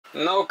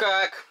Ну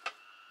как?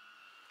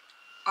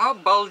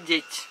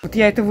 Обалдеть. Вот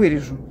я это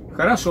вырежу.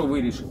 Хорошо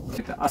вырежу.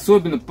 Это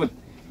особенно под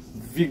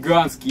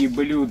веганские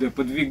блюда.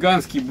 Под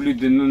веганские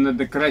блюда, ну,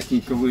 надо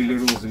красненького или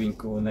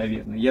розовенького,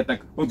 наверное. Я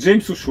так... Вот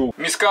Джеймс ушел.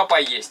 Миска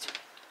поесть.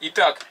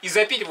 Итак, и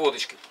запить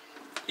водочкой.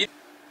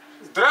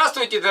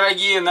 Здравствуйте,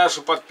 дорогие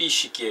наши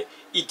подписчики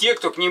и те,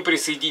 кто к ним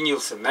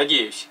присоединился,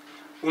 надеюсь.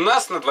 У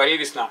нас на дворе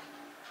весна.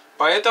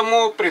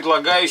 Поэтому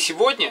предлагаю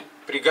сегодня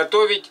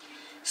приготовить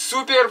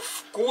супер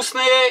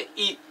вкусное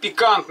и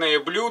пикантное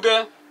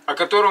блюдо, о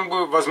котором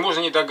вы,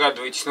 возможно, не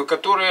догадываетесь, но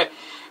которое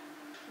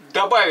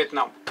добавит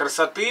нам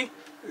красоты,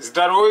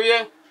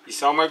 здоровья и,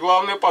 самое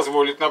главное,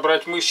 позволит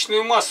набрать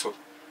мышечную массу.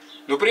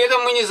 Но при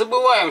этом мы не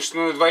забываем, что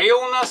на дворе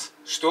у нас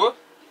что?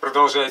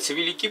 Продолжается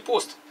Великий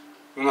пост.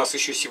 У нас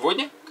еще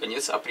сегодня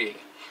конец апреля.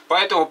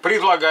 Поэтому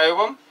предлагаю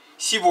вам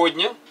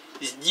сегодня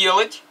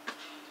сделать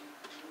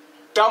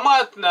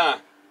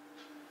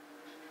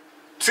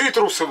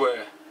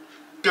томатно-цитрусовое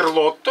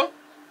перлотто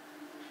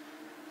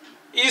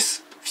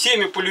из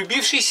всеми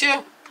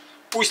полюбившейся,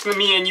 пусть на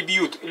меня не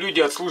бьют люди,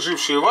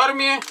 отслужившие в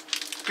армии,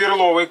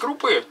 перловой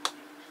крупы.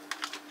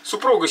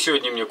 Супруга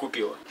сегодня мне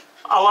купила.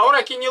 А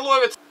лавраки не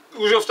ловят,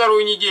 уже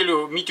вторую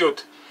неделю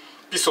метет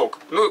песок.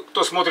 Ну,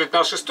 кто смотрит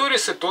наши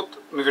сторисы, тот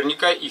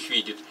наверняка их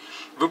видит.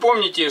 Вы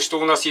помните, что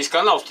у нас есть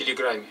канал в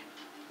Телеграме?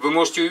 Вы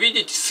можете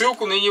увидеть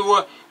ссылку на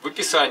него в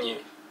описании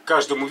к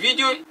каждому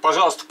видео.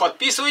 Пожалуйста,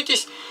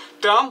 подписывайтесь.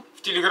 Там,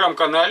 в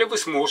Телеграм-канале, вы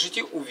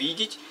сможете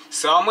увидеть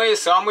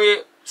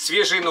самые-самые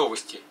свежие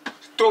новости.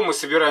 Что мы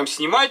собираемся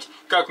снимать,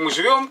 как мы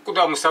живем,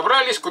 куда мы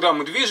собрались, куда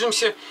мы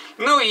движемся.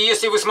 Ну и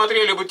если вы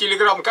смотрели бы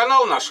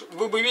Телеграм-канал наш,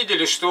 вы бы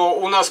видели, что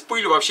у нас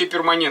пыль вообще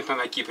перманентно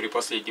на Кипре в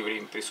последнее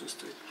время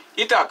присутствует.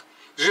 Итак,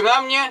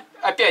 жена мне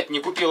опять не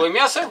купила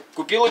мясо,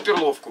 купила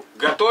перловку.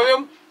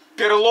 Готовим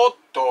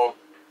перлотто.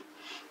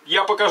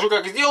 Я покажу,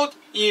 как сделать,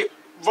 и,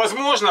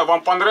 возможно,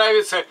 вам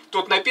понравится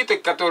тот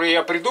напиток, который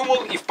я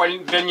придумал, и в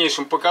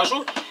дальнейшем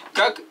покажу,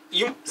 как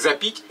им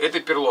запить это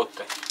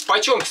перлотто.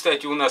 Почем,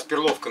 кстати, у нас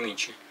перловка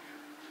нынче?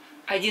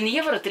 1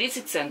 евро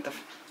 30 центов.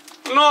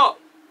 Но,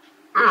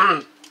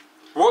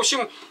 в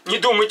общем, не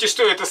думайте,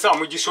 что это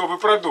самый дешевый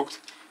продукт.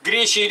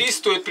 Греча и рис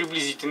стоят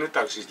приблизительно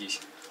так же здесь.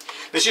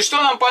 Значит, что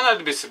нам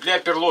понадобится для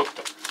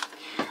перлотто?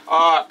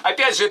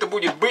 Опять же, это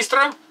будет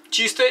быстро,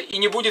 чисто и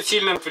не будет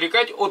сильно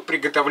отвлекать от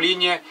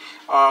приготовления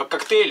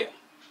коктейля.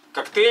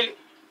 Коктейль,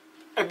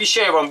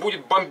 обещаю вам,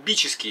 будет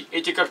бомбический.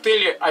 Эти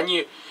коктейли,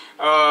 они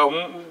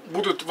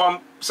будут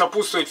вам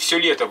сопутствовать все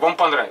лето. Вам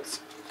понравится,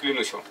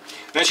 клянусь вам.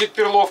 Значит,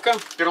 перловка,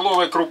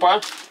 перловая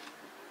крупа,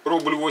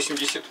 рубль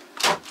 80.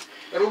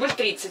 Рубль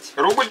 30.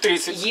 Рубль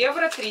 30.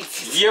 Евро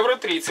 30. Евро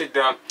 30,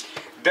 да.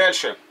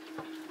 Дальше.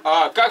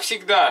 Как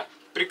всегда,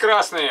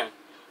 прекрасные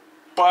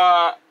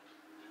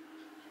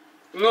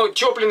ну,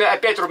 чопленые,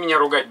 опять меня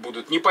ругать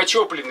будут. Не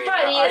почопленные,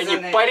 а они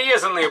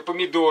порезанные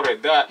помидоры,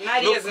 да.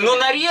 Но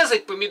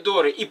нарезать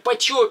помидоры и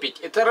почопить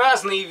 — это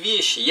разные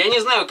вещи. Я не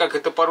знаю, как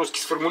это по-русски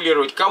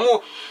сформулировать.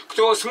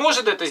 Кто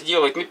сможет это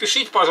сделать,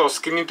 напишите, пожалуйста,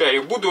 в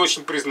комментариях. Буду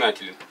очень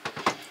признателен.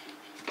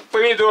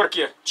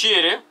 Помидорки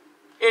черри.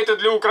 Это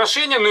для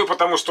украшения, ну и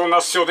потому что у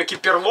нас все-таки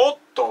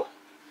перлотто.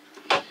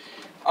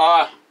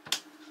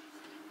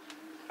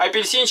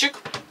 Апельсинчик.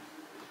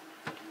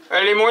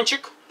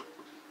 Лимончик.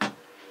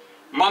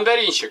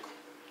 Мандаринчик.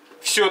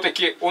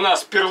 Все-таки у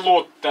нас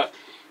перлотто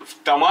в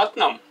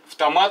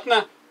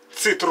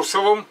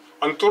томатно-цитрусовом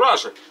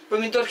антураже.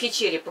 Помидорки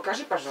черри,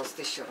 покажи,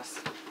 пожалуйста, еще раз.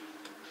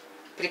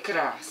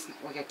 Прекрасно.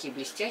 Ой, какие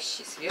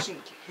блестящие,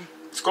 свеженькие.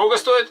 Сколько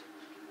стоит?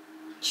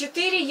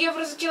 4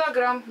 евро за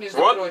килограмм, между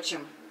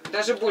прочим.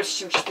 Даже больше,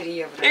 чем 4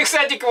 евро. И,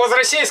 кстати,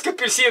 возвращаясь к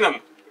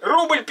апельсинам.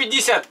 Рубль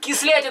 50.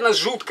 Кислятина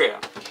жуткая.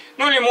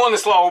 Ну, лимоны,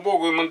 слава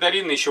богу, и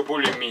мандарины еще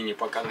более-менее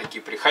пока на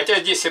Кипре. Хотя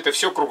здесь это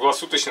все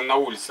круглосуточно на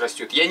улице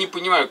растет. Я не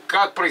понимаю,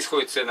 как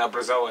происходит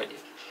ценообразование.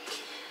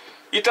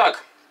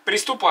 Итак,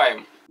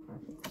 приступаем.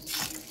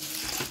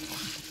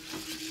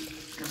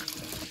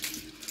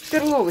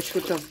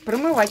 Перловочку-то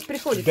промывать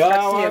приходится.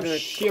 Да,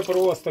 вообще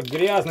просто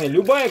грязная.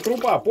 Любая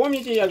крупа.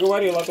 Помните, я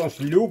говорил о том,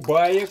 что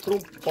любая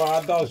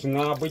крупа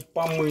должна быть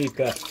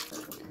помыта.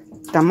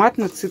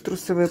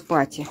 Томатно-цитрусовые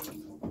пати.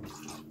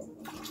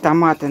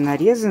 Томаты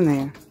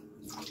нарезанные.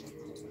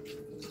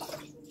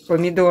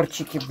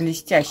 Помидорчики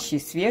блестящие,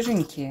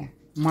 свеженькие,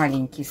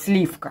 маленькие,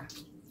 сливка.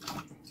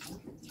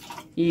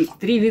 И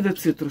 3 вида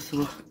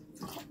цитрусовых.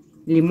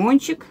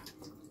 Лимончик,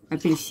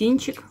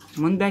 апельсинчик,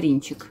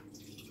 мандаринчик.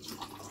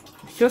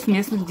 Все с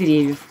местных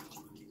деревьев.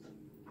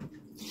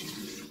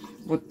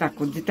 Вот так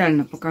вот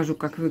детально покажу,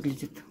 как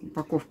выглядит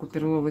упаковка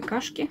перловой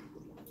кашки.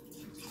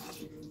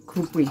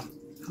 Крупы.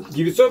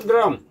 900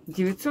 грамм.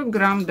 900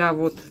 грамм, да,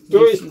 вот.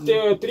 То есть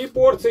 3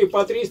 порции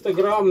по 300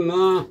 грамм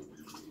на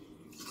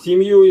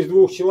семью из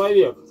 2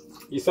 человек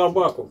и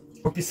собаку.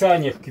 В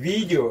описаниях к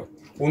видео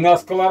у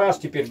нас колораж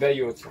теперь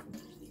дается.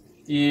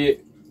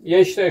 И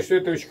я считаю, что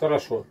это очень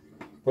хорошо.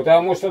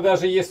 Потому что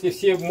даже если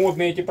все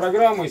модные эти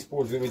программы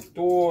использовать,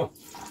 то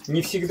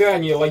не всегда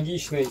они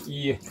логично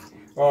и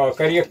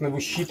корректно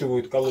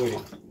высчитывают калории.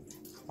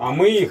 А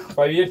мы их,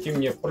 поверьте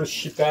мне,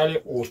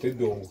 просчитали от и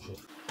до уже.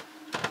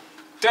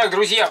 Так,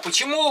 друзья,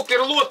 почему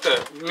перлотто?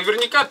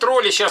 Наверняка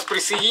тролли сейчас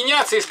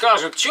присоединятся и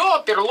скажут,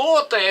 что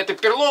перлотто, это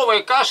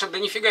перловая каша. Да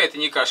нифига это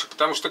не каша,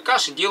 потому что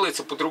каша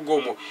делается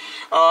по-другому.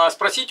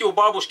 Спросите у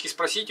бабушки,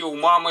 спросите у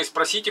мамы,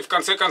 спросите в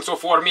конце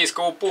концов у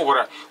армейского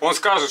повара. Он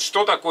скажет,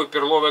 что такое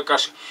перловая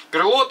каша.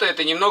 Перлотто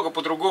это немного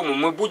по-другому.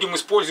 Мы будем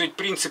использовать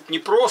принцип не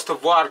просто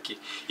варки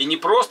и не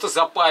просто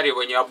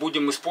запаривания, а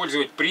будем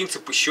использовать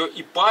принцип еще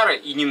и пара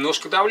и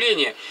немножко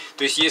давления.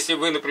 То есть, если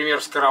вы, например,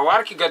 в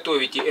скороварке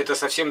готовите, это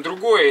совсем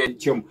другое,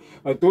 чем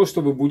то, что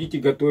вы будете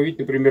готовить,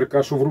 например,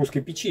 кашу в русской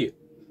печи.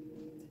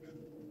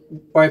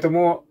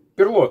 Поэтому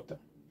перлотто.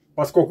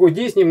 Поскольку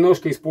здесь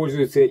немножко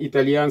используется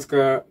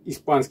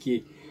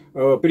итальянско-испанский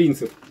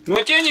принцип.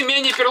 Но тем не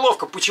менее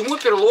перловка. Почему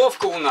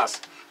перловка у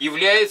нас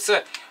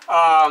является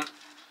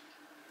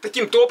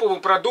таким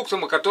топовым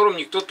продуктом, о котором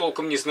никто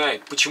толком не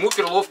знает? Почему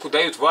перловку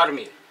дают в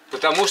армии?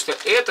 Потому что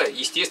это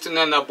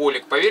естественный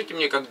анаболик. Поверьте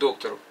мне, как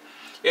доктору.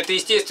 Это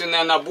естественный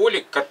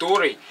анаболик,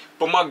 который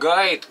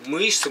помогает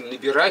мышцам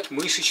набирать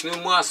мышечную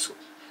массу.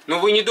 Но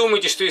вы не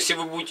думайте, что если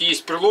вы будете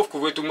есть перловку,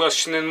 вы эту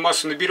мышечную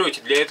массу наберете.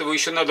 Для этого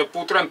еще надо по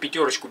утрам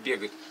пятерочку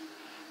бегать.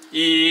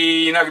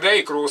 И иногда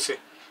и кроссы.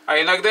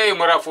 А иногда и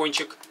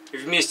марафончик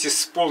вместе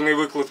с полной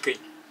выкладкой.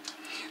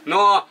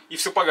 Но и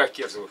в сапогах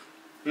керзовых.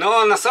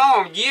 Но на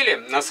самом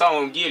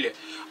деле,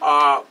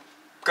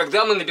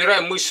 когда мы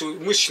набираем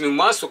мышечную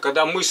массу,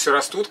 когда мышцы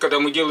растут, когда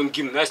мы делаем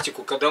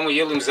гимнастику, когда мы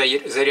делаем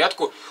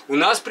зарядку, у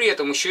нас при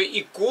этом еще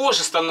и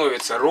кожа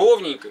становится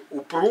ровненькой,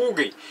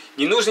 упругой.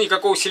 Не нужно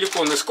никакого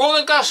силикона.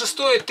 Сколько каша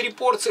стоит? 3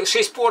 порции,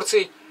 6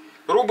 порций?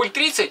 Рубль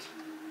 30?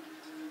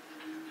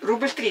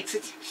 Рубль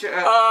 30.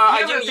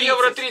 1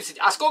 евро 30.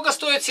 А сколько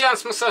стоит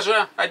сеанс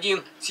массажа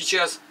один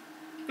сейчас?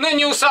 Ну,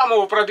 не у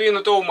самого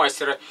продвинутого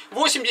мастера.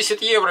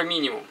 80 евро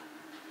минимум.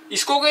 И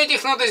сколько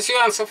этих надо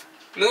сеансов?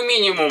 Ну,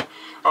 минимум,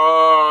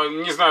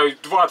 не знаю,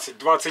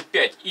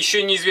 20-25.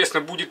 Еще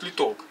неизвестно, будет ли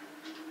толк.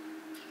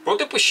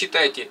 Вот и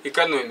посчитайте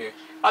экономию.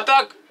 А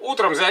так,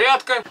 утром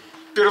зарядка,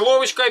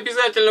 перловочка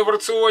обязательно в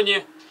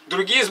рационе,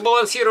 другие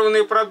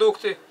сбалансированные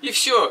продукты. И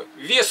все,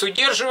 вес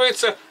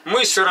удерживается,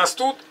 мышцы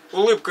растут,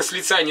 улыбка с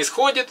лица не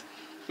сходит.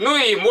 Ну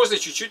и можно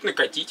чуть-чуть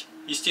накатить.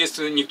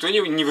 Естественно, никто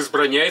не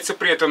возбраняется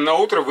при этом на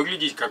утро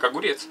выглядеть как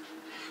огурец.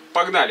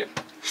 Погнали.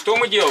 Что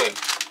мы делаем?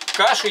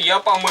 Кашу я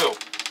помыл.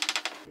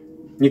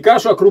 Не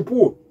кашу, а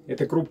крупу.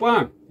 Это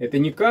крупа, это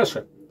не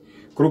каша.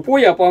 Крупу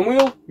я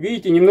помыл.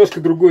 Видите, немножко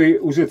другой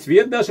уже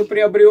цвет даже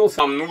приобрелся.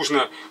 Нам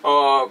нужно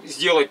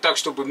сделать так,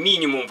 чтобы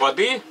минимум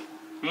воды,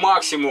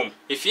 максимум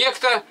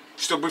эффекта,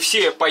 чтобы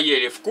все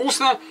поели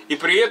вкусно, и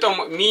при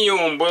этом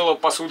минимум было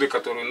посуды,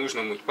 которую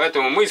нужно мыть.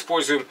 Поэтому мы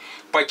используем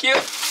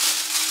пакет.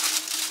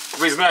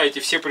 Вы знаете,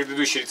 все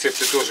предыдущие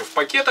рецепты тоже в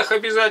пакетах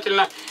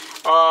обязательно.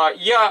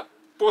 Я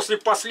после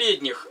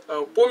последних,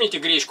 помните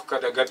гречку,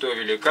 когда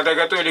готовили? Когда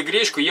готовили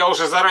гречку, я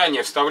уже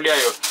заранее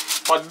вставляю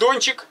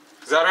поддончик,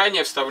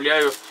 заранее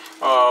вставляю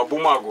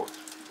бумагу.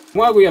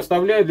 Бумагу я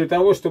вставляю для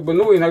того, чтобы,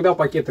 ну, иногда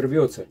пакет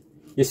рвется.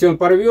 Если он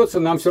порвется,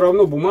 нам все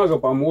равно бумага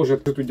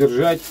поможет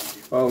удержать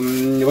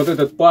вот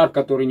этот пар,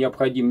 который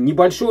необходим.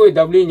 Небольшое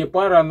давление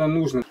пара оно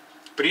нужно.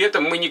 При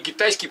этом мы не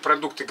китайские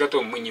продукты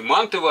готовим, мы не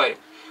манты варим,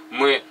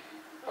 мы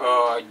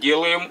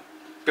делаем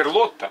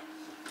перлотто.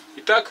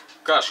 Итак,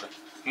 каша.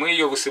 Мы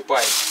ее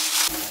высыпаем.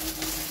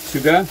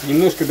 Сюда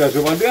немножко даже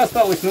воды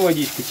осталось, но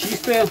водичка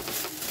чистая.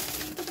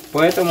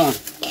 Поэтому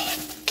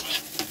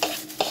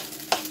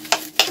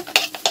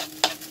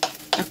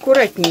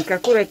аккуратненько,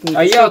 аккуратненько.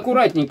 А я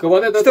аккуратненько.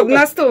 Вот это чтобы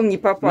на стол не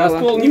попало. На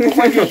стол не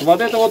попадет.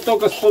 Вот это вот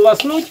только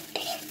сполоснуть.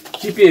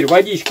 Теперь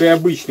водичкой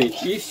обычной.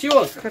 И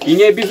все. И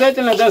не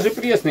обязательно даже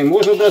пресной.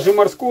 Можно даже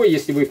морской,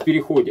 если вы в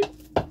переходе.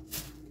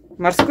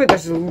 Морской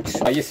даже лучше.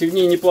 А если в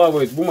ней не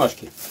плавают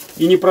бумажки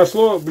и не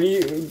прошло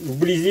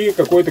вблизи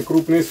какое-то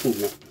крупное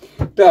судно.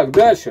 Так,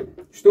 дальше.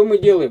 Что мы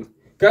делаем?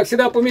 Как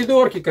всегда,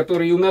 помидорки,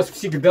 которые у нас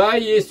всегда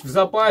есть в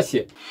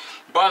запасе.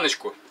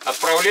 Баночку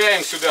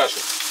отправляем сюда же.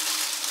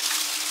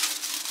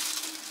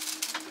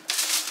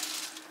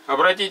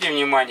 Обратите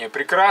внимание,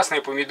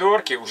 прекрасные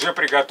помидорки уже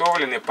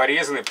приготовлены,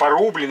 порезаны,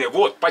 порублены.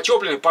 Вот,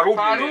 почеплены,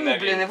 порублены.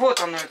 Порублены, вот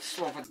оно это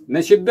слово.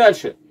 Значит,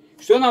 дальше.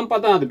 Что нам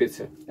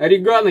понадобится?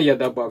 Орегано я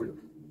добавлю.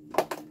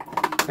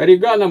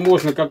 Орегано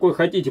можно какой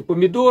хотите.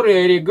 Помидоры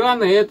и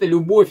орегано это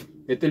любовь.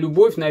 Это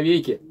любовь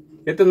навеки.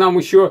 Это нам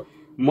еще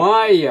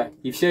майя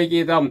и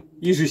всякие там,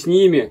 и же с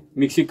ними,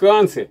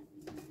 мексиканцы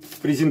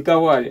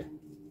презентовали.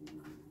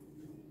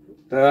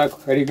 Так,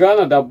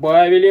 орегано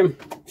добавили.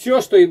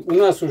 Все, что у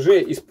нас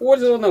уже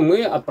использовано,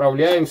 мы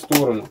отправляем в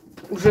сторону.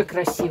 Уже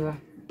красиво.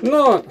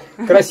 Но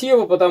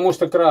красиво, потому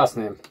что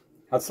красное.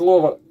 От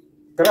слова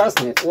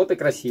красное, вот и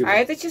красиво. А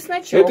это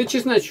чесночок. Это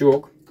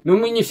чесночок. Но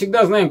мы не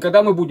всегда знаем,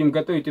 когда мы будем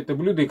готовить это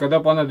блюдо и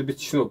когда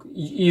понадобится чеснок.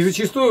 И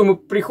зачастую мы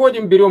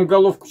приходим, берем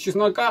головку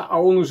чеснока,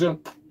 а он уже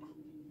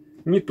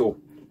не то.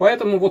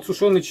 Поэтому вот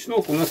сушеный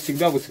чеснок у нас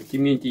всегда в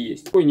ассортименте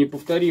есть. Такой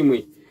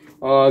неповторимый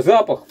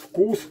запах,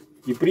 вкус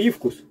и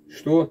привкус,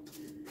 что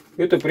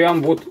это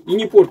прям вот и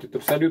не портит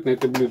абсолютно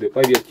это блюдо,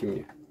 поверьте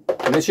мне.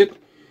 Значит,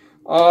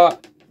 Мы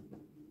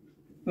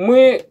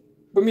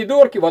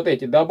помидорки вот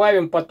эти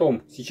добавим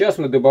потом. Сейчас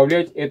мы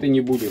добавлять это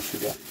не будем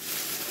сюда.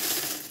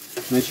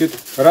 Значит,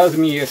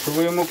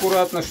 размешиваем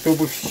аккуратно,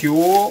 чтобы все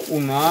у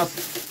нас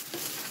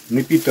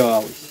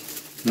напиталось,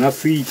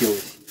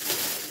 насытилось.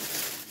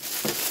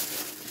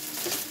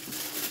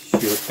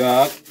 Все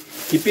так.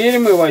 Теперь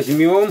мы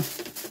возьмем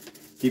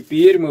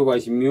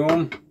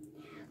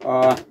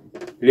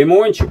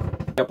лимончик.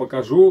 Я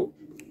покажу,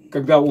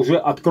 когда уже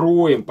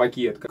откроем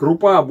пакет.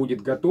 Крупа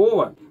будет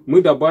готова,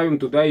 мы добавим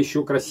туда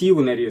еще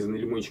красиво нарезанный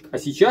лимончик. А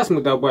сейчас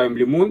мы добавим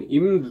лимон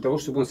именно для того,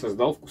 чтобы он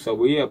создал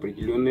вкусовые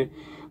определенные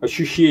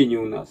ощущения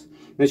у нас.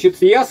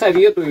 Значит, я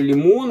советую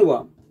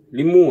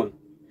лимон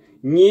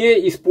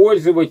не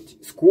использовать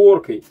с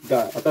коркой.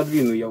 Да,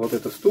 отодвину я вот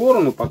эту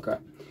сторону пока.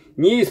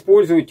 Не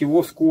использовать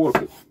его с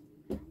коркой.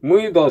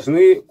 Мы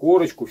должны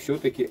корочку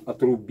все-таки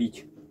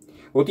отрубить.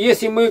 Вот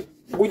если мы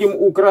будем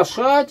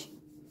украшать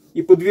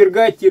и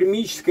подвергать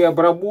термической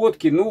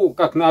обработке, ну,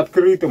 как на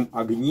открытом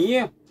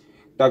огне,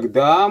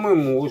 тогда мы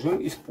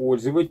можем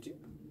использовать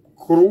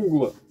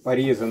кругло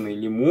порезанный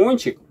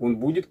лимончик, он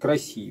будет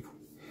красив.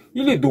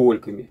 Или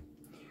дольками.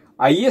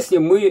 А если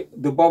мы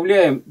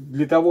добавляем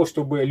для того,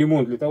 чтобы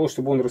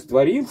он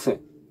растворился,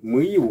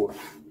 мы его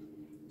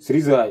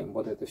срезаем,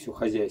 вот это все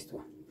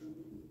хозяйство.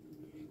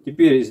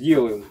 Теперь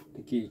сделаем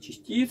такие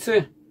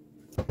частицы,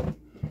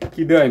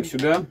 кидаем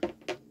сюда.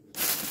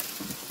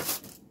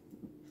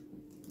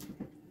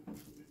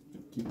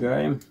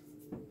 Кидаем,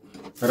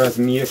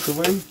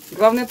 размешиваем.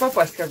 Главное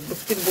попасть, как в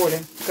баскетболе,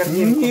 в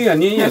корзинку.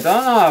 Нет,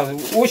 она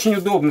очень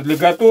удобна для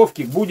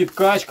готовки. Будет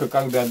качка,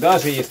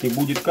 даже если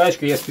будет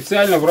качка, я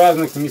специально в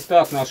разных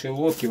местах нашей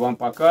лодки вам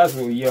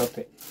показываю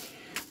это,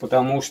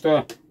 потому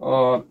что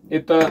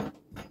это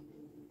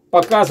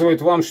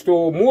показывает вам,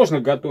 что можно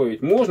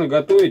готовить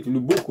в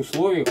любых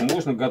условиях,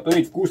 можно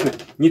готовить вкусно.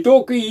 Не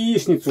только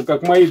яичницу,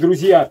 как мои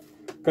друзья,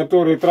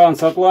 которые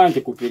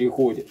трансатлантику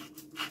переходят.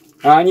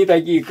 А они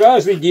такие,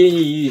 каждый день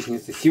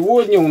яичница.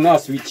 Сегодня у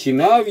нас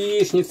ветчина в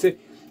яичнице,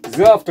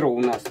 завтра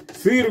у нас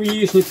сыр в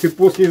яичнице,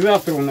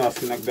 послезавтра у нас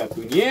иногда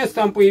тунец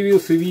там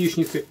появился в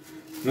яичнице.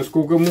 Ну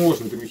сколько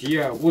можно,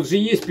 друзья. Вот же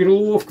есть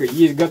перловка,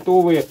 есть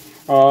готовые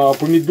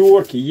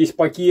помидорки, есть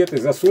пакеты.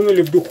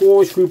 Засунули в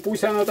духовочку и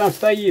пусть она там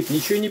стоит,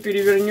 ничего не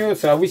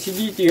перевернется, а вы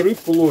сидите и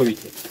рыбку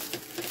ловите.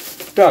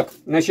 Так,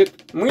 значит,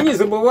 мы не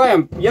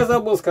забываем, я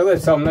забыл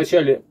сказать в самом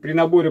начале при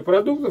наборе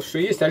продуктов, что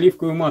есть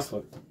оливковое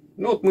масло.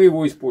 Ну вот мы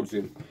его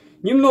используем.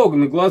 Немного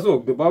на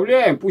глазок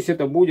добавляем, пусть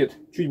это будет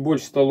чуть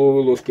больше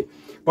столовой ложки.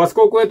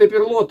 Поскольку это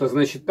перлотто,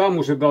 значит там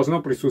уже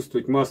должно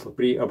присутствовать масло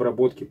при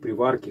обработке, при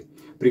варке,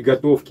 при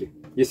готовке.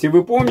 Если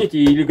вы помните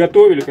или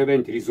готовили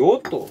когда-нибудь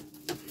ризотто,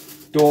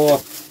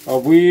 то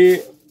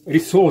вы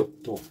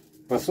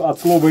от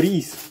слова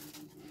рис,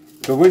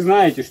 то вы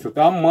знаете, что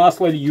там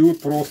масло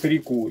льют просто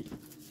рекой.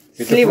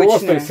 Это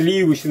просто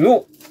сливочное.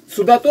 Ну,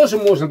 сюда тоже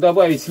можно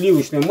добавить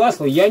сливочное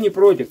масло, я не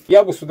против,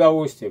 я бы с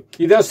удовольствием.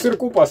 И даже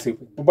сырку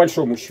посыпать, по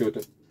большому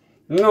счету.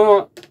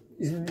 Но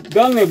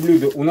данное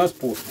блюдо у нас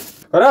постное.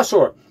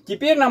 Хорошо,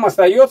 теперь нам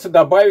остается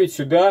добавить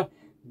сюда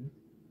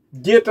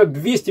где-то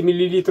 200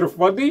 мл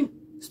воды,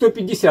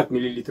 150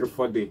 мл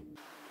воды.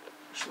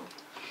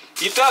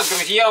 Итак,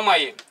 друзья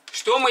мои,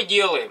 что мы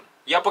делаем?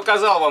 Я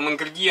показал вам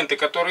ингредиенты,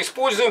 которые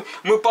используем.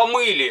 Мы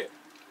помыли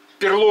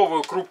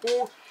перловую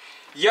крупу.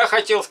 Я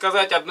хотел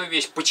сказать одну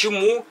вещь.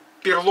 Почему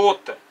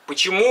перлотто?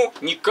 Почему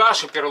не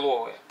каша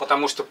перловая?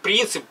 Потому что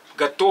принцип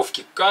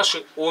готовки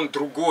каши, он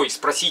другой.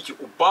 Спросите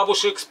у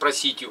бабушек,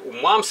 спросите у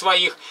мам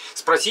своих,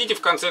 спросите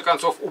в конце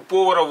концов у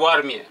повара в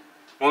армии.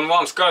 Он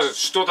вам скажет,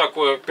 что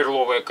такое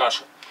перловая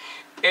каша.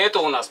 Это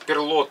у нас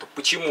перлотто.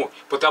 Почему?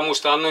 Потому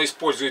что оно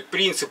использует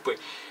принципы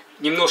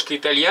немножко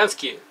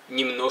итальянские,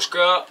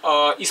 немножко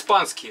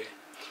испанские.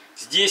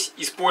 Здесь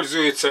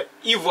используется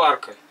и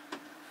варка,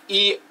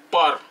 и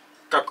пар.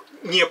 Как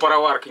не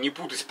пароварка, не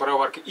путать с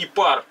пароваркой, и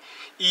пар.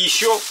 И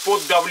еще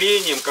под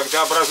давлением,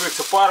 когда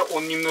образуется пар,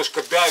 он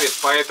немножко давит,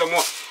 поэтому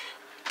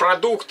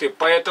продукты,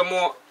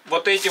 поэтому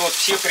вот эти вот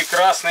все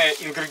прекрасные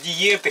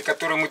ингредиенты,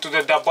 которые мы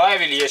туда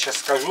добавили, я сейчас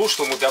скажу,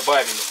 что мы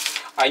добавили,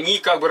 они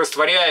как бы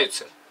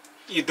растворяются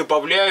и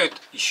добавляют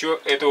еще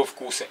этого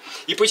вкуса.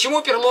 И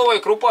почему перловая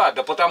крупа?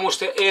 Да потому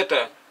что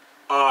это,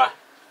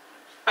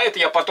 это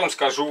я потом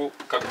скажу,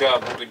 когда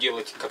буду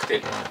делать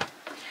коктейль.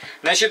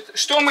 Значит,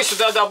 что мы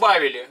сюда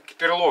добавили к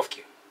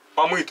перловке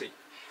помытой?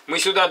 Мы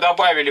сюда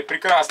добавили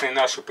прекрасные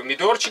наши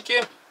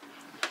помидорчики.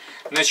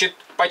 Значит,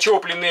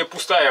 почепленная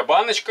пустая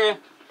баночка.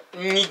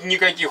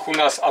 Никаких у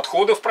нас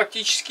отходов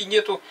практически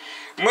нету.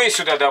 Мы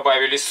сюда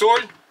добавили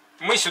соль.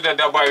 Мы сюда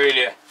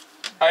добавили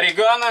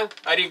орегано.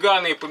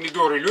 Орегано и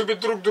помидоры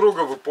любят друг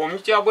друга. Вы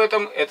помните об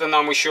этом. Это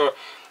нам еще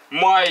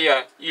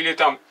майя или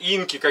там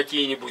инки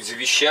какие-нибудь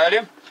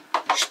завещали.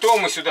 Что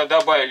мы сюда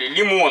добавили?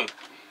 Лимон.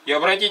 И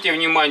обратите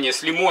внимание,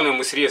 с лимона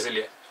мы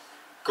срезали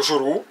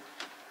кожуру,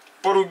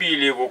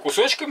 порубили его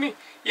кусочками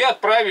и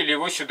отправили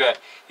его сюда.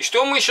 И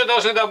что мы еще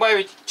должны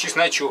добавить?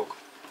 Чесночок.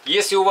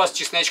 Если у вас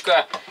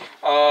чесночка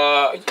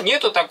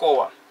нету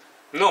такого,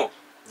 ну,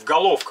 в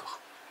головках,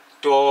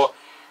 то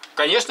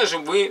конечно же,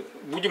 мы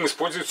будем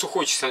использовать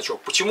сухой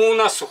чесночок. Почему у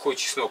нас сухой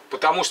чеснок?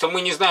 Потому что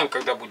мы не знаем,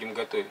 когда будем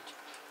готовить.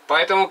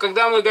 Поэтому,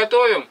 когда мы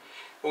готовим,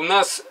 у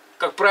нас,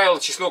 как правило,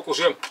 чеснок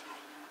уже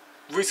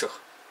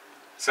высох.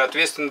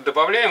 Соответственно,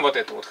 добавляем вот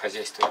это вот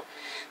хозяйство.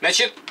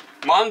 Значит,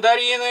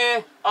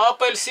 мандарины,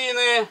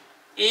 апельсины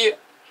и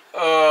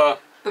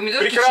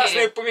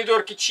прекрасные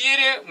помидорки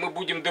черри мы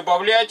будем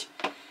добавлять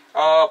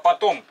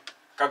потом,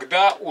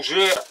 когда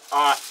уже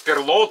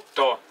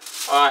перлотто,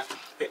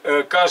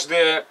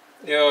 каждая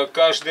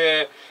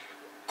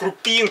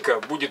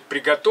крупинка будет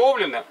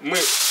приготовлена, мы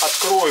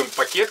откроем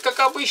пакет, как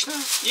обычно,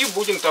 и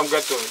будем там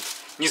готовить.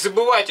 Не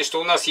забывайте, что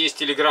у нас есть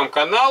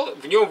телеграм-канал,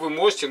 в нем вы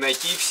можете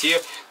найти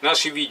все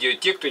наши видео,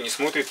 те, кто не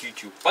смотрит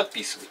YouTube.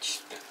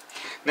 Подписывайтесь.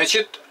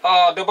 Значит,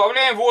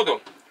 добавляем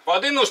воду.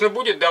 Воды нужно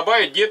будет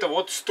добавить где-то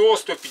вот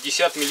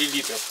 100-150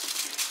 мл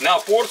на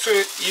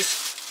порцию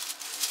из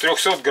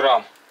 300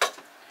 грамм.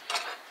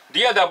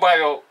 Я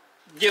добавил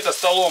где-то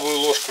столовую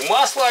ложку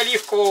масла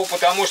оливкового,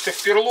 потому что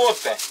в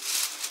перлотто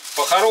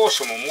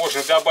по-хорошему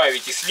можно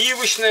добавить и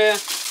сливочное.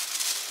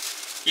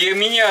 И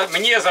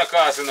мне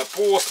заказано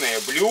постное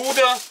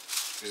блюдо,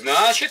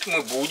 значит,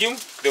 мы будем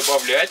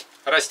добавлять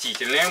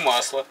растительное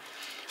масло.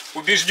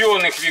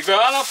 Убежденных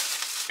веганов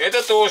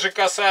это тоже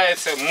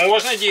касается.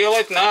 Можно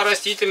делать на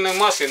растительном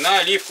масле, на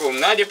оливковом.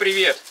 Надя,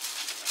 привет!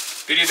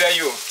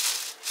 Передаю.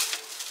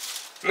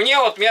 Мне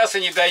вот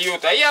мясо не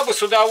дают, а я бы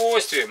с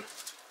удовольствием.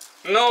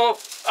 Но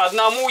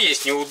одному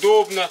есть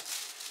неудобно.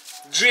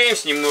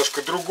 Джеймс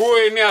немножко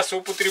другое мясо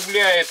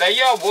употребляет, а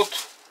я вот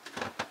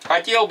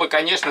хотел бы,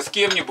 конечно, с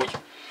кем-нибудь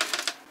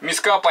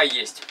мяска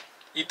поесть.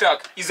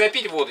 Итак, и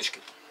запить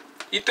водочкой.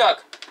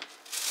 Итак,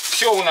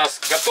 все у нас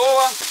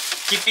готово.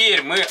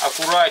 Теперь мы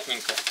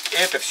аккуратненько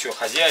это все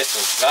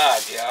хозяйство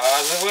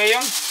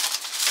завязываем.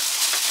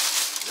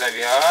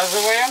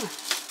 Завязываем.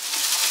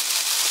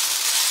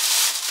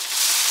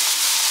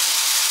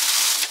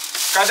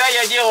 Когда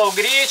я делал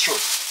гречу,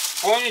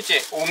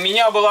 помните, у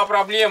меня была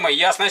проблема.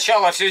 Я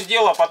сначала все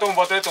сделал, а потом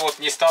вот это вот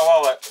не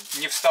вставало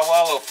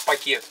в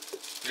пакет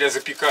для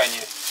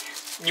запекания.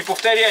 Не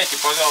повторяйте,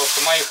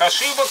 пожалуйста, моих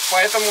ошибок,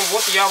 поэтому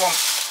вот я вам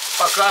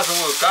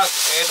показываю, как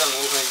это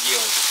нужно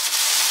сделать.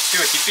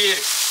 Все, теперь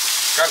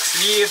как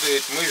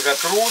следует мы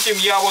закрутим.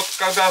 Я вот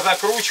когда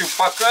закручу,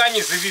 пока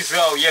не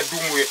завязал, я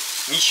думаю,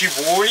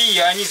 ничего ли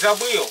я не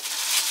забыл.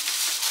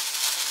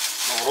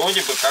 Ну,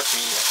 вроде бы как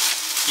нет.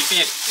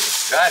 Теперь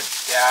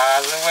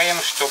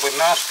завязываем, чтобы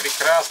наш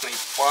прекрасный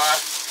пар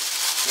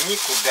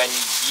никуда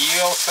не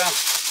делся.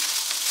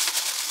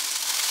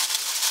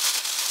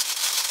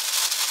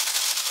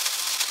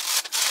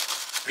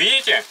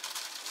 Видите?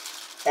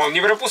 Он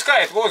не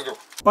пропускает воздух.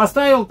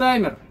 Поставил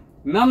таймер.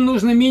 Нам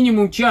нужно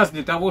минимум час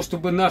для того,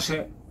 чтобы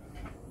наше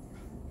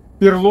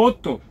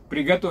перлотто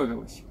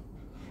приготовилось.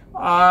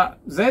 А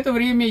за это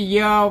время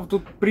я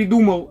тут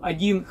придумал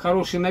один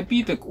хороший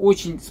напиток.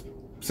 Очень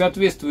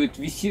соответствует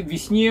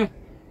весне,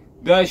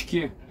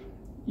 дачке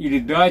или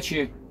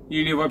даче,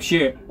 или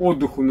вообще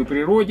отдыху на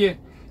природе.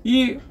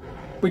 И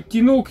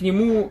подтянул к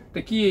нему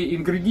такие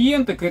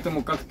ингредиенты, к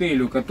этому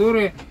коктейлю,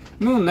 которые,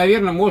 ну,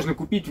 наверное, можно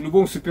купить в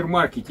любом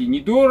супермаркете.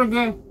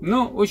 Недорого,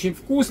 но очень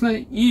вкусно.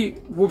 И,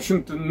 в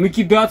общем-то,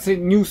 накидаться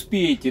не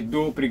успеете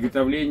до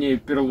приготовления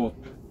перлотто.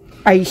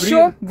 А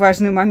еще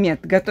важный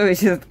момент.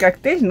 Готовить этот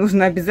коктейль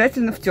нужно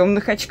обязательно в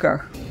темных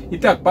очках.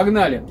 Итак,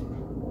 погнали.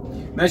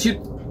 Значит,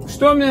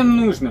 что мне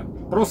нужно?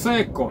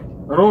 Просекко,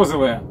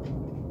 розовое.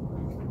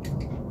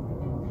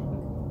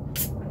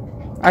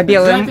 А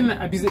белое?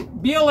 Обязательно.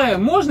 Белое,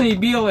 можно и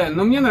белое,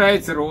 но мне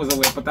нравится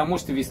розовое, потому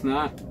что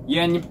весна.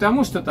 Я не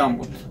потому, что там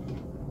вот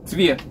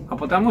цвет, а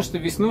потому что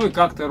весной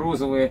как-то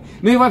розовое.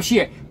 Ну и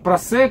вообще,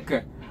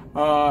 просекко,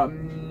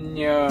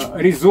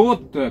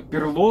 ризотто,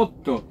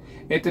 перлотто,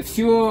 это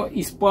все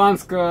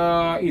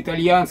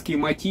испанско-итальянские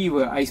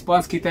мотивы. А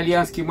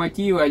испанско-итальянские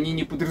мотивы, они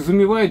не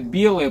подразумевают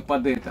белое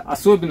под это.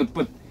 Особенно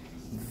под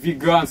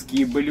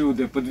веганские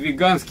блюда. Под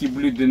веганские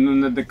блюда, ну,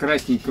 надо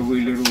красненького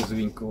или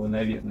розовенького,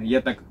 наверное.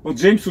 Я так... Вот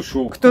Джеймс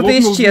ушел. Кто-то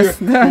исчез,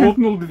 да.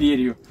 Хлопнул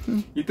дверью.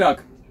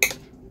 Итак.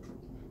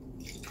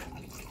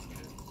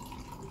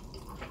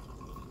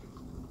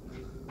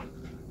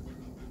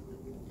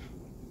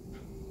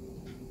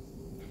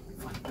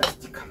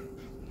 Фантастика.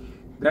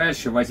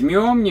 Дальше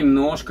возьмем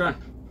немножко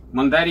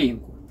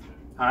мандаринку.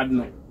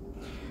 Одну.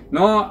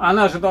 Но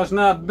она же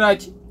должна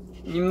отдать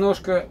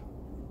немножко...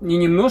 Не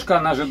немножко,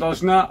 она же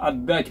должна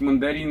отдать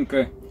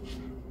мандаринка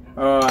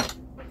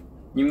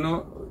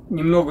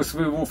немного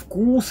своего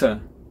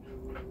вкуса.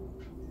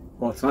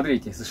 Вот,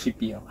 смотрите,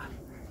 зашипело.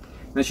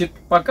 Значит,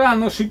 пока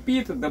оно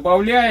шипит,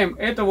 добавляем.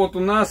 Это вот у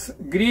нас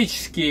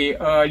греческий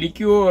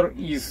ликер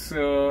из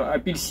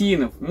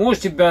апельсинов.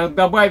 Можете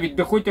добавить,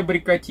 да хоть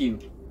абрикотин.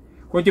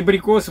 Хоть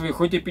абрикосовый,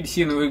 хоть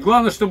апельсиновый.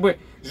 Главное, чтобы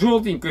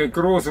желтенькое к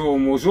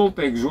розовому,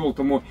 желтое к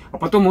желтому. А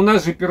потом у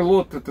нас же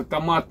перлотто это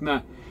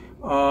томатно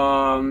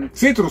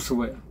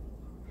цитрусовые.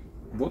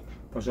 Вот,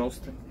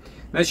 пожалуйста.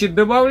 Значит,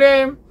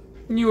 добавляем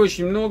не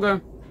очень много.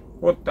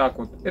 Вот так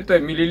вот. Это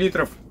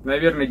миллилитров,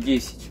 наверное,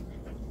 10.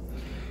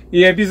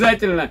 И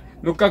обязательно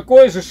Ну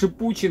какой же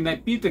шипучий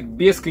напиток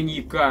без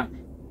коньяка?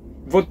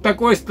 Вот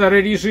такое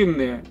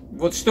старорежимное.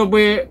 Вот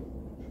чтобы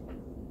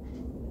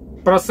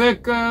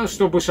просекко,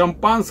 чтобы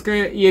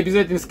шампанское и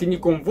обязательно с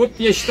коньяком. Вот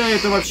я считаю,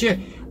 это вообще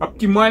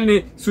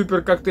оптимальный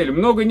супер коктейль.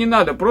 Много не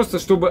надо, просто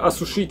чтобы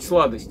осушить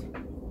сладость.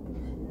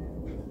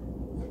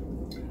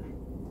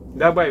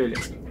 Добавили.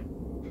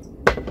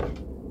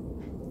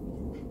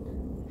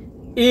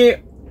 И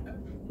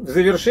в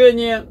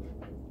завершение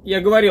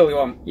я говорил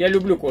вам, я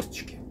люблю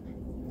косточки.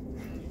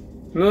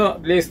 Но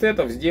для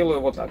эстетов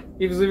сделаю вот так.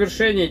 И в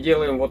завершение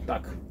делаем вот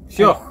так.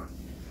 Все.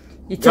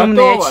 И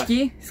темные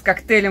очки с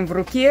коктейлем в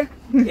руке.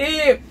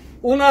 И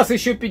у нас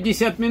еще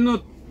 50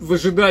 минут в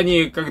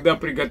ожидании, когда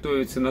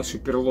приготовится наша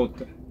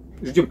перлотто.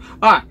 Ждем.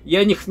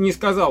 Я не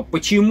сказал,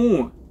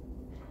 почему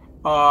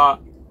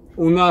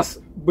у нас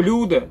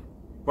блюда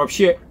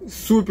вообще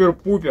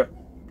супер-пупер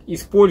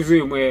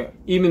используемые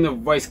именно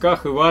в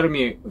войсках и в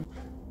армии.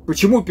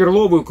 Почему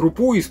перловую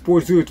крупу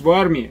используют в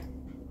армии?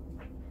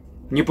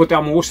 Не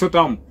потому, что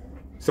там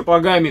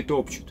сапогами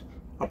топчут,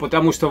 а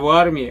потому что в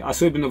армии,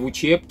 особенно в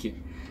учебке,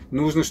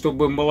 нужно,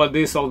 чтобы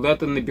молодые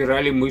солдаты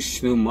набирали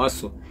мышечную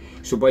массу,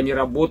 чтобы они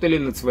работали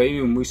над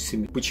своими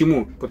мышцами.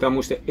 Почему?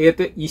 Потому что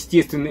это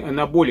естественный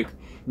анаболик.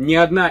 Ни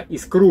одна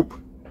из круп,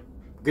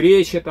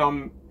 греча,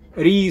 там,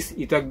 рис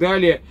и так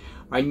далее,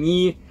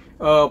 они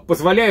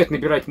позволяют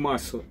набирать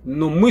массу,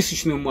 но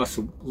мышечную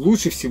массу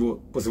лучше всего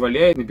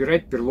позволяет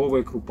набирать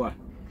перловая крупа.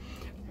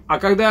 А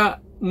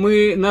когда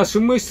наши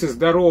мышцы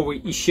здоровы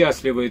и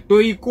счастливы, то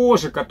и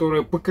кожа,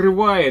 которая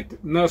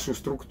покрывает нашу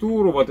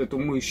структуру, вот эту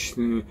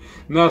мышечную,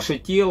 наше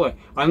тело,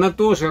 она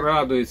тоже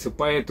радуется,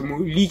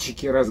 поэтому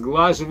личики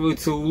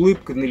разглаживаются,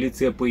 улыбка на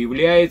лице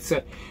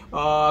появляется,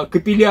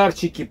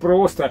 капиллярчики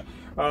просто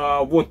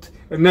вот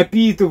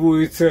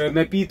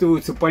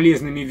напитываются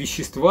полезными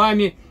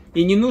веществами,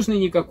 и не нужно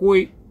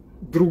никакой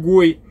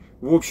другой,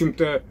 в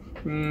общем-то,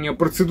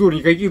 процедур,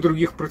 никаких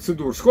других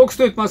процедур. Сколько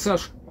стоит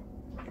массаж?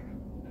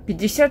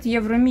 50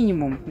 евро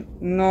минимум,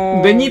 но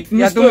да не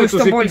я стоит думаю, что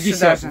уже больше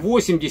 50, даже.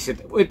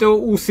 80. Это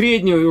у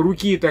средней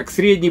руки, так,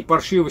 средней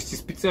паршивости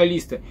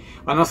специалиста.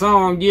 А на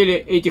самом деле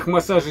этих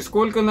массажей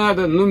сколько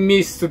надо? Ну,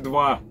 месяца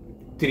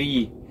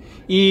 2-3.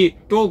 И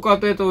толку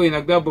от этого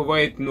иногда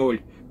бывает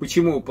 0.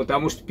 Почему?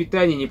 Потому что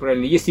питание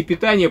неправильное. Если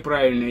питание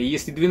правильное,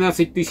 если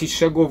 12 тысяч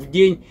шагов в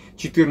день,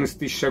 14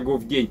 тысяч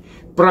шагов в день,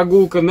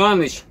 прогулка на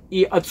ночь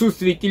и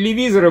отсутствие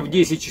телевизора в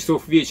 10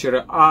 часов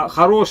вечера, а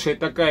хорошая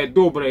такая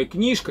добрая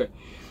книжка,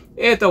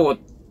 это вот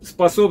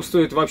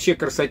способствует вообще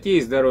красоте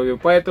и здоровью.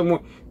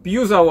 Поэтому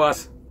пью за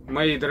вас,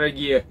 мои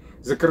дорогие,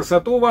 за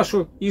красоту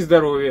вашу и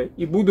здоровье.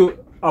 И буду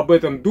об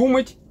этом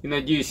думать. И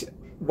надеюсь,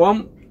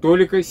 вам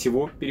только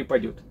всего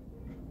перепадет.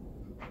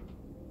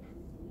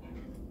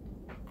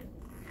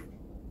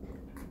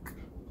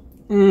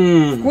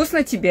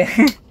 Вкусно тебе?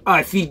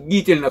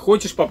 Офигительно.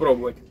 Хочешь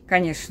попробовать?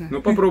 Конечно.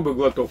 Ну попробуй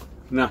глоток.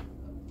 На.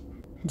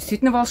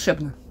 Действительно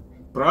волшебно.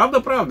 Правда,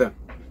 правда.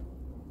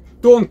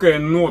 Тонкая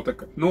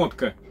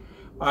нотка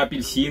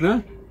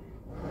апельсина,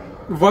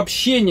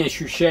 вообще не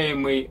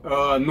ощущаемый,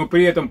 но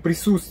при этом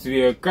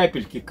присутствие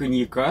капельки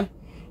коньяка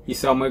и,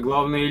 самое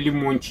главное,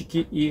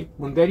 лимончики и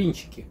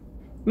мандаринчики.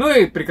 Ну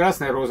и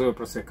прекрасная розовая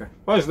просекко.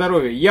 Ваше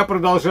здоровье. Я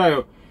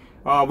продолжаю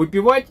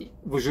выпивать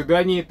в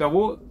ожидании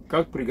того,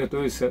 как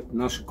приготовится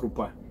наша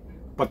крупа.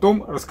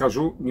 Потом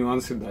расскажу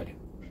нюансы далее.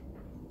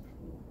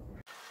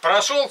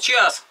 Прошел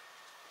час.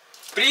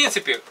 В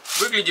принципе,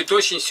 выглядит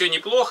очень все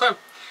неплохо.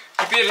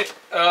 Теперь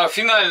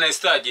финальная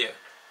стадия.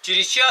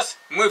 Через час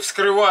мы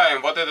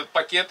вскрываем вот этот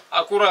пакет,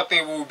 аккуратно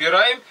его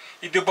убираем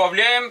и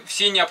добавляем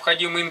все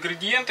необходимые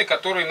ингредиенты,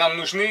 которые нам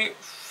нужны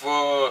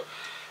в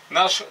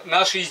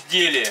наше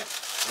изделие.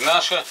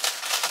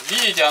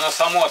 Видите, оно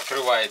само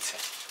открывается.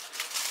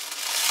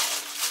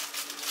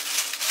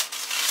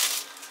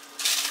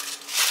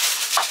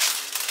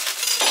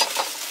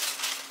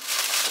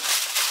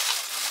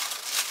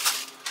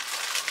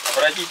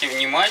 Обратите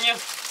внимание,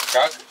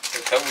 как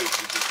это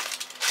выглядит.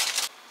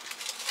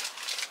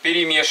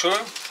 Перемешиваю.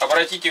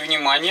 Обратите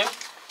внимание,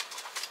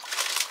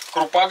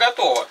 крупа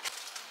готова.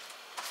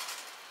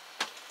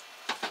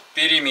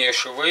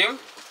 Перемешиваем.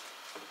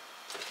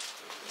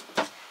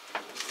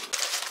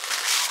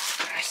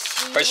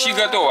 Красиво. Почти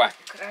готово.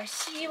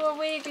 Красиво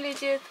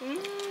выглядит.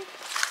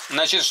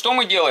 Значит, что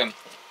мы делаем?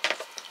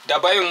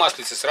 Добавим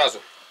маслица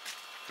сразу,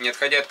 не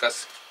отходя от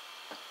кассы.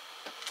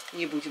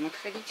 Не будем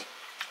отходить.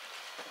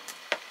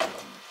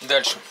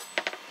 Дальше.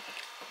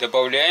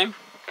 Добавляем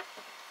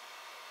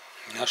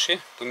наши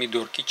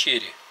помидорки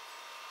черри.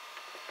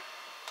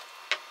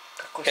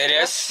 Какой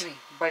страшный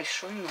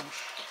большой нож.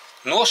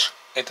 Нож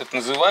этот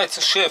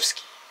называется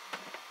шефский.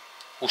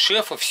 У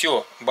шефа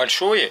все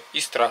большое и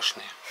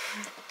страшное.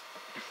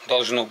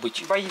 Должно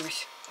быть.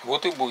 Боюсь.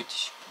 Вот и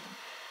бойтесь.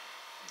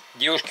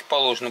 Девушке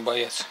положено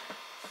бояться.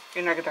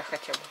 Иногда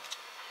хотя бы.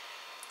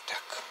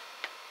 Так.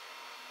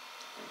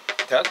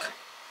 Так.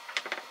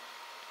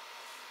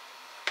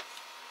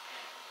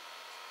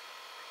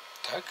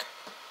 Так.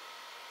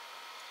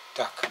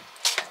 Так.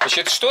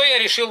 Значит, что я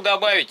решил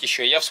добавить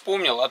еще? Я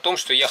вспомнил о том,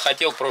 что я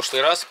хотел в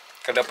прошлый раз,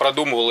 когда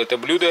продумывал это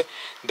блюдо,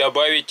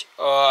 добавить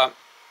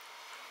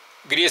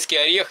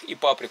грецкий орех и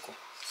паприку.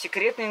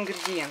 Секретный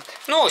ингредиент.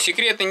 Ну,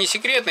 секретный, не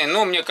секретный,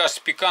 но мне кажется,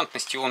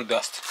 пикантности он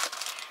даст.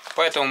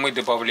 Поэтому мы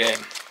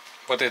добавляем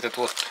вот этот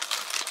вот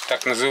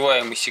так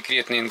называемый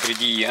секретный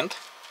ингредиент.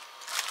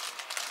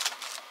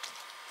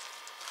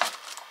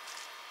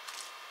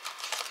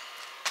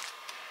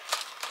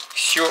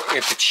 Все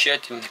это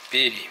тщательно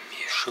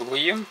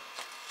перемешиваем.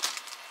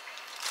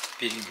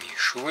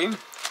 Перемешиваем.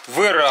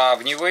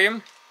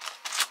 Выравниваем.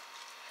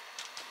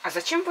 А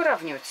зачем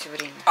выравнивать все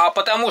время? А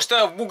потому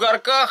что в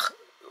бугорках,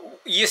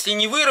 если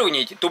не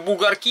выровнять, то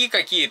бугорки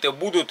какие-то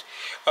будут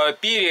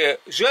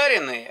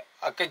пережаренные,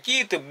 а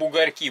какие-то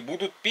бугорки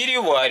будут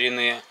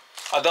переваренные.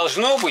 А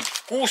должно быть,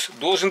 вкус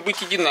должен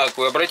быть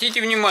одинаковый.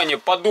 Обратите внимание,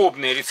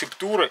 подобная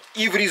рецептура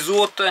и в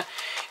ризотто,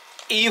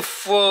 и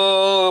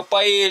в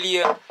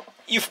паэлье,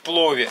 и в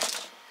плове.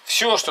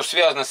 Все, что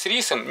связано с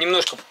рисом,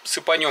 немножко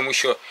сыпанем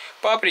еще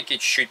паприки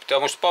чуть-чуть,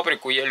 потому что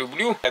паприку я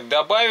люблю. Так,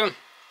 добавим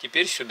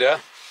теперь сюда.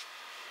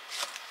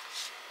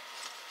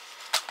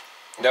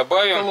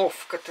 Добавим.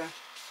 Ловко-то.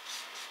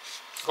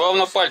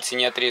 Главное пальцы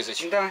не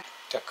отрезать. Да.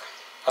 Так.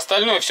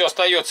 Остальное все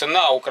остается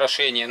на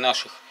украшение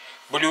наших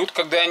блюд,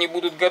 когда они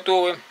будут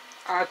готовы.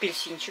 А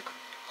апельсинчик?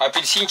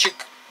 Апельсинчик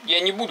я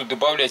не буду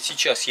добавлять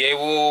сейчас. Я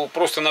его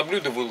просто на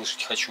блюдо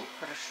выложить хочу.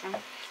 Хорошо.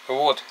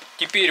 Вот.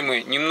 Теперь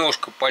мы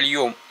немножко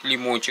польем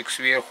лимончик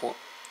сверху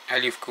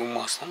оливковым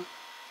маслом.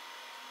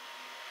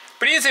 В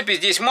принципе,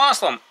 здесь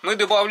маслом мы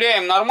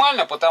добавляем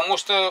нормально, потому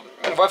что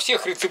во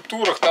всех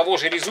рецептурах того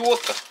же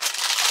ризотто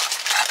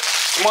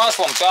с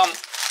маслом там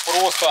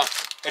просто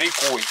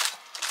рекой.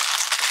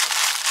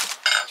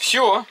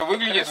 Все,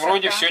 выглядит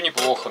вроде все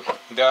неплохо.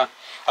 Да.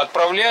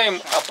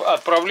 Отправляем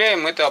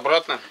это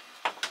обратно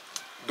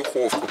в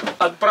духовку.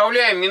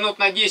 Отправляем минут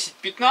на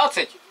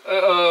 10-15.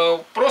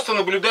 Просто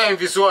наблюдаем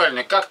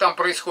визуально, как там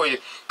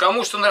происходит.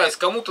 Кому что нравится.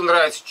 Кому-то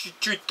нравится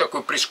чуть-чуть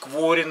такое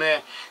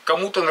пришкворенное,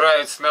 кому-то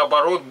нравится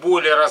наоборот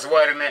более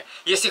разваренное.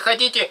 Если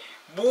хотите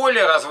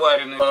более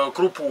разваренную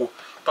крупу,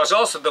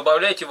 пожалуйста,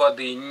 добавляйте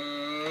воды.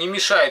 Не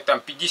мешает, там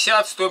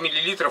 50-100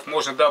 мл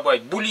можно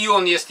добавить.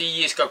 Бульон, если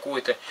есть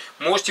какой-то,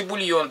 можете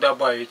бульон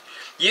добавить.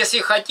 Если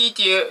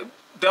хотите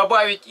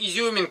добавить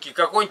изюминки,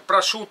 какой-нибудь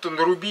прошутто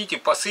нарубите,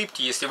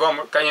 посыпьте, если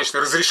вам,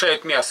 конечно,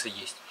 разрешают мясо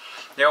есть.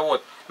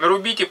 Вот.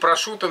 Нарубите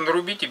прошутто,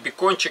 нарубите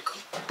бекончик,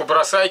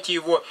 побросайте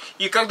его.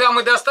 И когда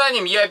мы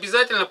достанем, я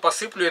обязательно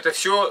посыплю это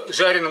все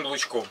жареным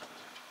лучком.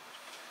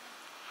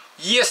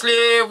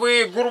 Если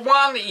вы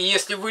гурман, и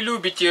если вы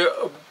любите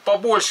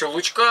побольше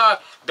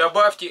лучка,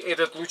 добавьте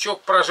этот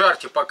лучок,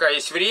 прожарьте, пока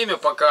есть время,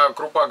 пока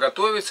крупа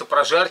готовится,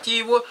 прожарьте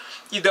его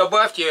и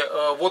добавьте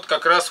вот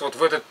как раз вот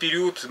в этот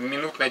период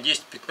минут на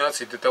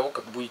 10-15 до того,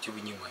 как будете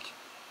вынимать.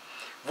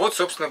 Вот,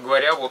 собственно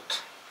говоря,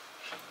 вот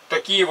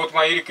такие вот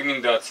мои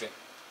рекомендации.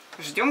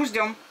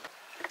 Ждем.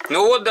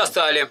 Ну вот,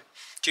 достали.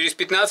 Через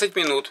 15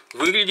 минут.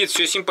 Выглядит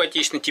все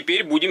симпатично.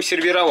 Теперь будем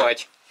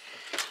сервировать.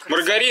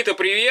 Маргарита,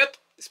 привет!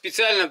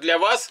 Специально для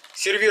вас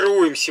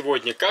сервируем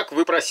сегодня, как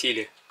вы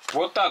просили.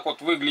 Вот так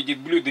вот выглядит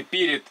блюдо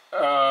перед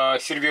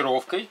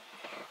сервировкой.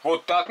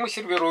 Вот так мы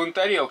сервируем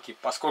тарелки,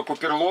 поскольку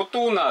перлотто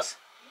у нас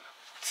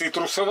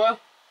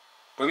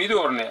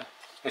цитрусово-помидорная.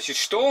 Значит,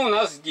 что у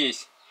нас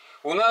здесь?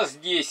 У нас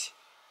здесь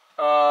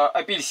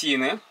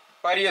апельсины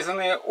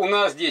порезанные, у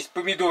нас здесь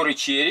помидоры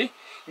черри.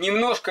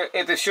 Немножко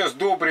это все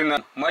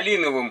сдобрено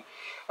малиновым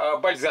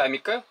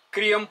бальзамика,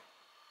 крем.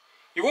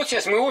 И вот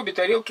сейчас мы обе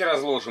тарелки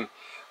разложим.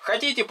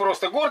 Хотите,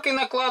 просто горкой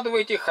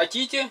накладывайте,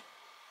 хотите,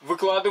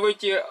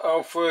 выкладывайте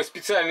в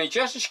специальные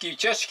чашечки, и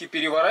чашечки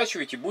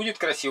переворачивайте, будет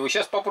красиво.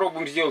 Сейчас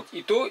попробуем сделать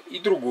и то, и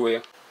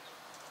другое.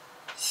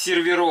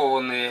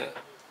 Сервированные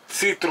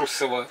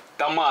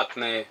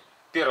цитрусово-томатные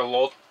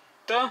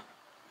перлотто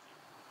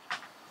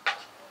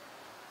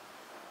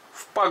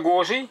в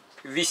погожий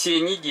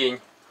весенний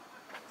день.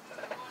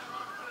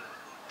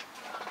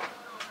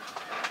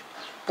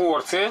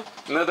 Порция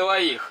на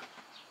двоих.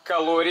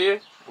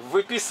 Калории в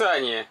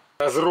описании.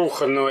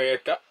 Разруха, но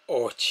это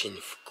очень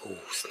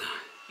вкусно.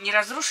 Не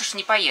разрушишь,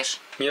 не поешь.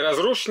 Не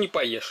разрушишь, не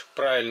поешь,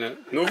 правильно.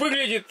 Но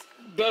выглядит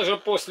даже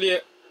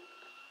после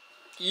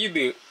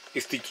еды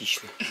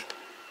эстетично.